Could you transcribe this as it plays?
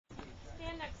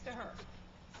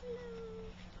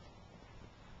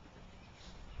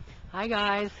Hi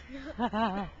guys.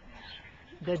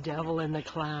 The devil and the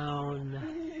clown.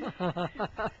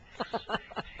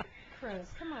 Chris,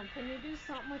 come on, can you do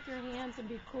something with your hands and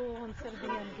be cool instead of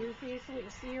being goofy so we can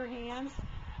see your hands?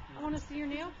 I want to see your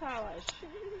nail polish.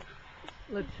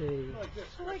 Let's see.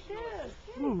 Like this.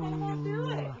 He won't do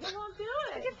it. He won't do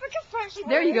it.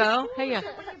 There you go. Hey, When you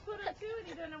put him to it,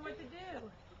 he doesn't know what to do.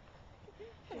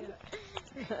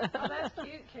 Oh, that's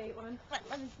cute, Caitlin.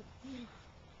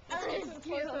 Let's get some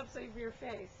close-ups of your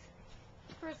face.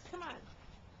 Chris, come on.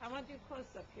 I want to do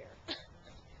close-up here.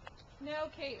 No,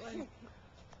 Caitlin.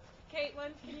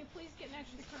 Caitlin, can you please get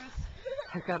next to Chris?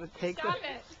 I gotta take Stop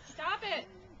it. Stop it.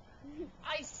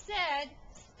 I said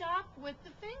stop with the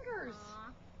fingers.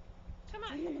 Come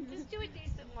on. Just do a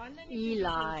decent one. Then you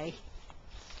Eli.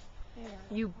 There.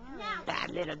 You Right.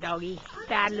 bad little doggy.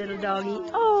 Bad little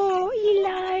doggy. Oh,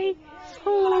 Eli.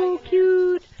 Oh,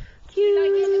 cute.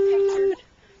 Cute.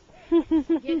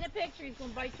 Get in the picture. He's going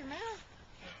to bite your mouth.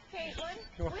 Caitlin,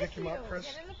 You want to pick him up, Chris?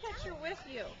 Get in the picture with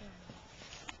you.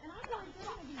 And I'm going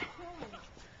to be chilling.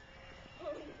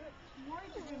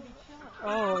 Worried you're going to be chilling.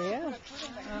 Oh, yeah. Yeah,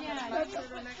 you need to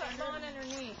put something on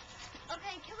underneath.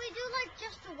 Okay, can we do like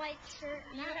just a white shirt?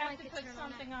 You Not have like to a put turtleneck?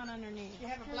 something on underneath. You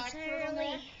have a black I'm turtleneck?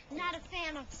 really not a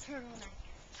fan of turtleneck.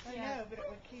 I know, but it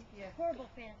would keep you. Horrible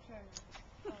fan of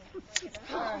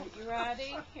turtleneck. All right, you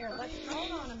ready? Here, let's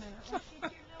hold on a minute. Let's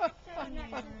get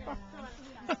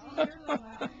your little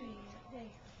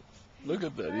Look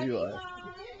at that, Eli.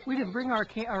 We didn't bring our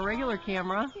regular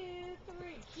camera. 1, 2, 3.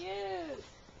 Cute.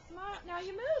 Smile. Now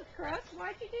you moved, Chris.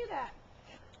 Why'd you do that?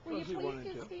 Will you Because he please wanted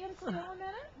just to. stand still a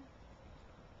minute?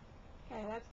 Okay, that's